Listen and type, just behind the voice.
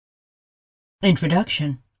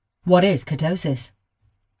Introduction. What is ketosis?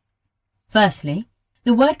 Firstly,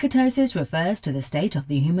 the word ketosis refers to the state of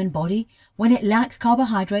the human body when it lacks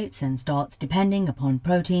carbohydrates and starts depending upon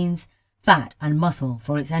proteins, fat and muscle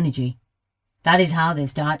for its energy. That is how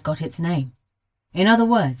this diet got its name. In other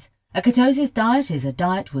words, a ketosis diet is a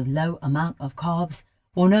diet with low amount of carbs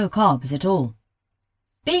or no carbs at all.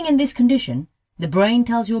 Being in this condition, the brain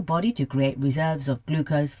tells your body to create reserves of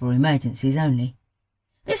glucose for emergencies only.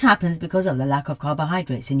 This happens because of the lack of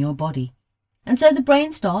carbohydrates in your body, and so the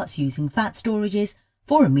brain starts using fat storages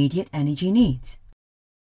for immediate energy needs.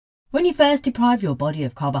 When you first deprive your body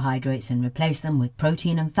of carbohydrates and replace them with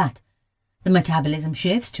protein and fat, the metabolism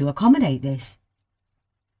shifts to accommodate this.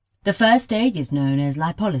 The first stage is known as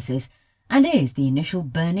lipolysis and is the initial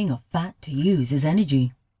burning of fat to use as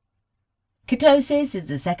energy. Ketosis is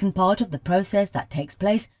the second part of the process that takes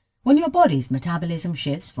place when your body's metabolism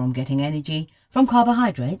shifts from getting energy from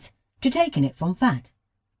carbohydrates to taking it from fat.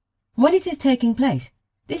 When it is taking place,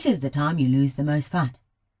 this is the time you lose the most fat.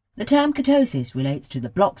 The term ketosis relates to the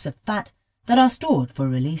blocks of fat that are stored for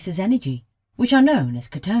release as energy, which are known as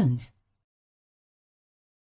ketones.